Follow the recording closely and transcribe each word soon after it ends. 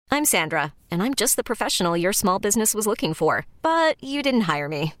I'm Sandra, and I'm just the professional your small business was looking for. But you didn't hire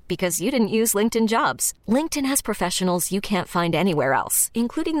me because you didn't use LinkedIn Jobs. LinkedIn has professionals you can't find anywhere else,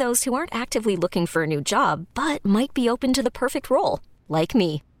 including those who aren't actively looking for a new job, but might be open to the perfect role, like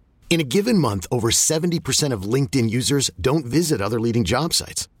me. In a given month, over 70% of LinkedIn users don't visit other leading job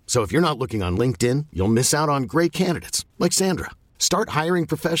sites. So if you're not looking on LinkedIn, you'll miss out on great candidates like Sandra. Start hiring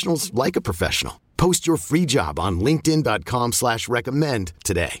professionals like a professional. Post your free job on linkedin.com/recommend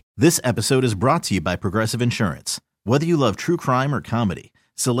today. This episode is brought to you by Progressive Insurance. Whether you love true crime or comedy,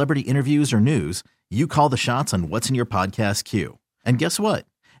 celebrity interviews or news, you call the shots on what's in your podcast queue. And guess what?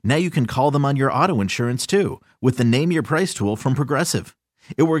 Now you can call them on your auto insurance too with the Name Your Price tool from Progressive.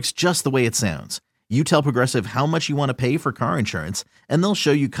 It works just the way it sounds. You tell Progressive how much you want to pay for car insurance, and they'll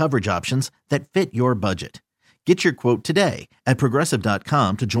show you coverage options that fit your budget. Get your quote today at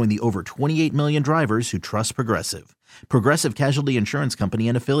Progressive.com to join the over 28 million drivers who trust Progressive. Progressive Casualty Insurance Company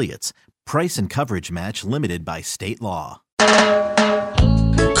and Affiliates. Price and coverage match limited by state law.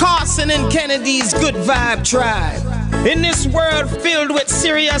 Carson and Kennedy's Good Vibe Tribe. In this world filled with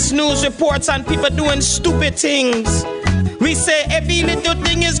serious news reports and people doing stupid things, we say every little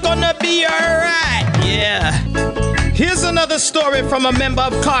thing is gonna be alright. Yeah. Here's another story from a member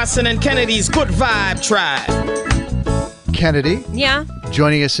of Carson and Kennedy's Good Vibe Tribe. Kennedy. Yeah?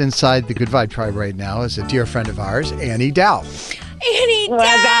 Joining us inside the Good Vibe Tribe right now is a dear friend of ours, Annie Dow. Annie Dow!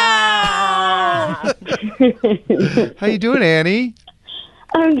 How you doing, Annie?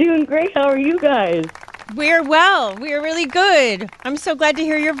 I'm doing great. How are you guys? We're well. We're really good. I'm so glad to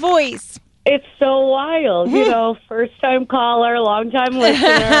hear your voice. It's so wild. You know, first-time caller, long-time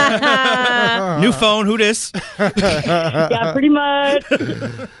listener. New phone, who dis? Yeah, pretty much.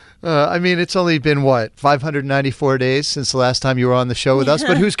 I mean, it's only been, 594 days since the last time you were on the show with us,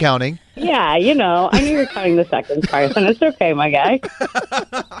 but who's counting? Yeah, you know, I knew you were counting the seconds, Carson. It's okay, my guy.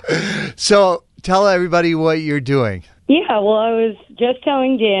 So tell everybody what you're doing. Yeah, well, I was just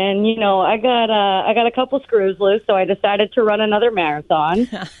telling Dan, you know, I got a couple screws loose, so I decided to run another marathon.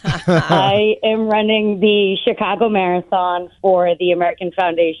 I am running the Chicago Marathon for the American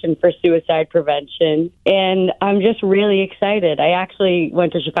Foundation for Suicide Prevention, and I'm just really excited. I actually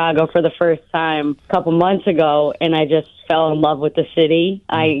went to Chicago for the first time a couple months ago, and I just fell in love with the city.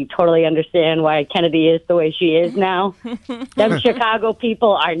 I totally understand why Kennedy is the way she is now. Them Chicago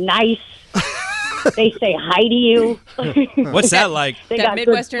people are nice. They say hi to you. What's that like? They got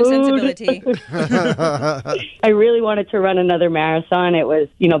Midwestern sensibility. I really wanted to run another marathon. It was,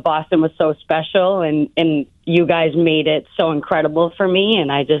 you know, Boston was so special, and you guys made it so incredible for me,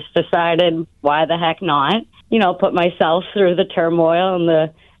 and I just decided, why the heck not? You know, put myself through the turmoil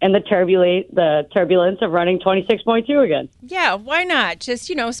and the turbulence of running 26.2 again. Yeah, why not? Just,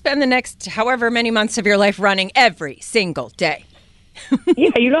 you know, spend the next however many months of your life running every single day.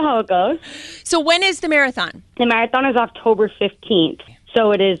 Yeah, you know how it goes. So when is the marathon? The marathon is October 15th.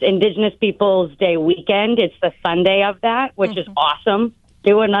 So it is Indigenous Peoples Day weekend. It's the Sunday of that, which is awesome.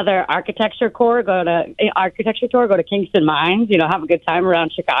 Do another architecture tour, go to Kingston Mines, you know, have a good time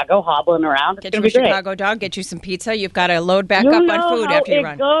around Chicago, hobbling around. It's Get you a be great. Chicago dog, get you some pizza. You've got to load back up on food after you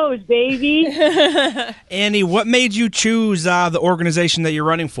run. It goes, baby. Annie, what made you choose the organization that you're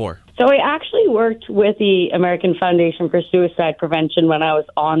running for? So I actually worked with the American Foundation for Suicide Prevention when I was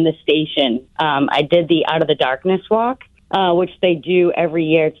on the station. I did the Out of the Darkness walk, which they do every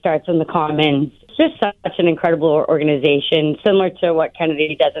year. It starts in the Commons. It's just such an incredible organization, similar to what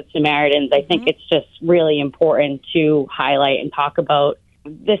Kennedy does at Samaritans. I think it's just really important to highlight and talk about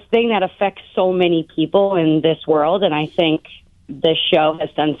this thing that affects so many people in this world. And I think this show has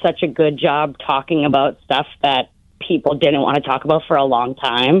done such a good job talking about stuff that people didn't want to talk about for a long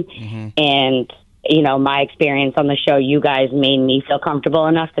time. And, you know, my experience on the show, you guys made me feel comfortable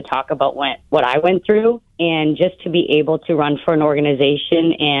enough to talk about what I went through, and just to be able to run for an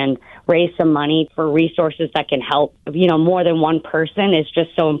organization and raise some money for resources that can help, you know, more than one person is just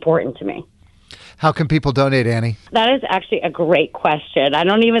so important to me. How can people donate, Annie? That is actually a great question. I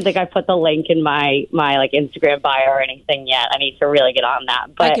don't even think I put the link in my like Instagram bio or anything yet. I need to really get on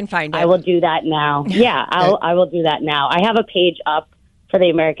that. But I can find it. I will do that now. Yeah, I will do that now. I have a page up for the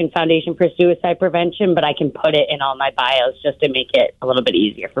American Foundation for Suicide Prevention, but I can put it in all my bios just to make it a little bit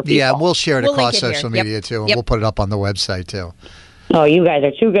easier for people. Yeah, we'll share it We'll across link it social here. media too, and Yep. we'll put it up on the website too. Oh, you guys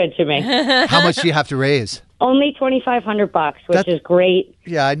are too good to me. How much do you have to raise? Only $2,500, which is great.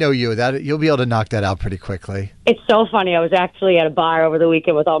 Yeah, I know you. You'll be able to knock that out pretty quickly. It's so funny. I was actually at a bar over the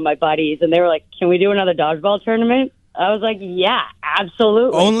weekend with all my buddies, and they were like, "Can we do another dodgeball tournament?" I was like, "Yeah,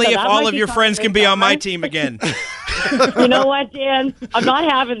 absolutely." Only So if that all might of your friends can be on my team again. You know what, Dan? I'm not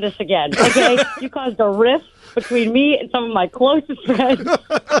having this again. Okay, you caused a rift between me and some of my closest friends.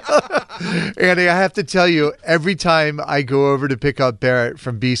 Annie, I have to tell you, every time I go over to pick up Barrett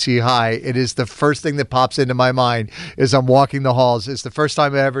from BC High, it is the first thing that pops into my mind as I'm walking the halls. It's the first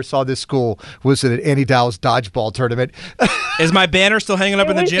time I ever saw this school was at Annie Dow's dodgeball tournament. Is my banner still hanging up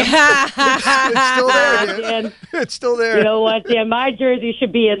in the gym? It's still there, Dan. It's still there. You know what, Dan? My jersey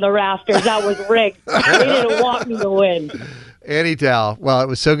should be in the rafters. That was rigged. They didn't want me to win. Annie Dow, well, it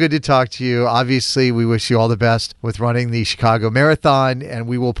was so good to talk to you. Obviously, we wish you all the best with running the Chicago Marathon, and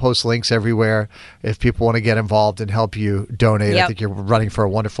we will post links everywhere if people want to get involved and help you donate. Yep. I think you're running for a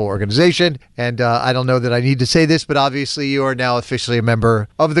wonderful organization, and I don't know that I need to say this, but obviously you are now officially a member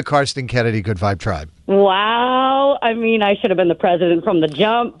of the Karsten Kennedy Good Vibe Tribe. Wow. I mean, I should have been the president from the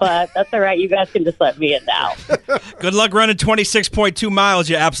jump, but that's all right. You guys can just let me in now. Good luck running 26.2 miles,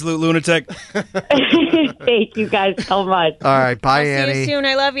 you absolute lunatic. Thank you guys so much. All right. Bye, Annie. See you soon.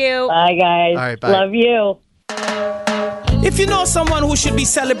 I love you. Bye, guys. All right, bye. Love you. If you know someone who should be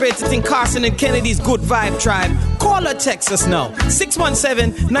celebrated in Carson and Kennedy's Good Vibe Tribe, call or text us now.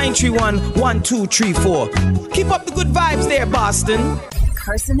 617-931-1234. Keep up the good vibes there, Boston.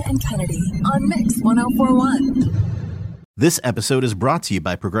 Carson and Kennedy on Mix 104.1. This episode is brought to you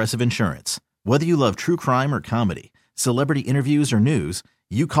by Progressive Insurance. Whether you love true crime or comedy, celebrity interviews or news,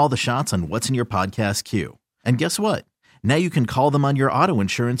 you call the shots on what's in your podcast queue. And guess what? Now you can call them on your auto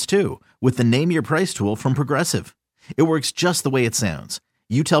insurance too with the Name Your Price tool from Progressive. It works just the way it sounds.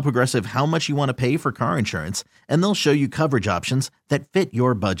 You tell Progressive how much you want to pay for car insurance, and they'll show you coverage options that fit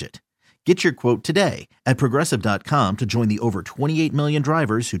your budget. Get your quote today at Progressive.com to join the over 28 million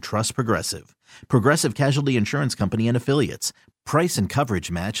drivers who trust Progressive. Progressive Casualty Insurance Company and Affiliates. Price and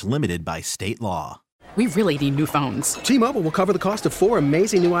coverage match limited by state law. We really need new phones. T-Mobile will cover the cost of 4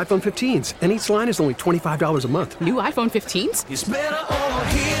 amazing new iPhone 15s, and each line is only $25 a month. New iPhone 15s? It's better over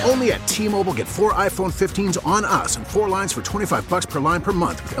here. Only at T-Mobile, get 4 iPhone 15s on us and 4 lines for $25 per line per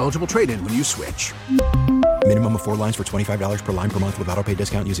month with eligible trade-in when you switch. Minimum of 4 lines for $25 per line per month with autopay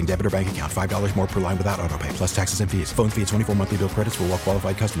discount using debit or bank account. $5 more per line without autopay, plus taxes and fees. Phone fee at 24 monthly bill credits for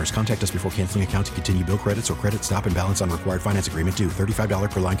well-qualified customers. Contact us before canceling account to continue bill credits or credit stop and balance on required finance agreement due.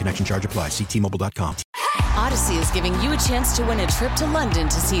 $35 per line connection charge applies. See T-Mobile.com. Odyssey is giving you a chance to win a trip to London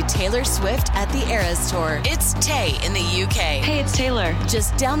to see Taylor Swift at the Eras Tour. It's Tay in the UK. Hey, it's Taylor.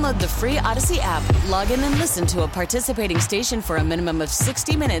 Just download the free Odyssey app, log in and listen to a participating station for a minimum of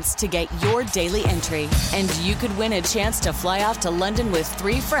 60 minutes to get your daily entry. And you could win a chance to fly off to London with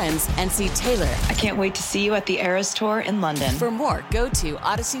 3 friends and see Taylor. I can't wait to see you at the Eras Tour in London. For more, go to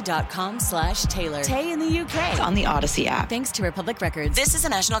odyssey.com/Taylor. Tay in the UK. It's on the Odyssey app. Thanks to Republic Records. This is a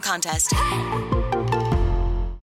national contest.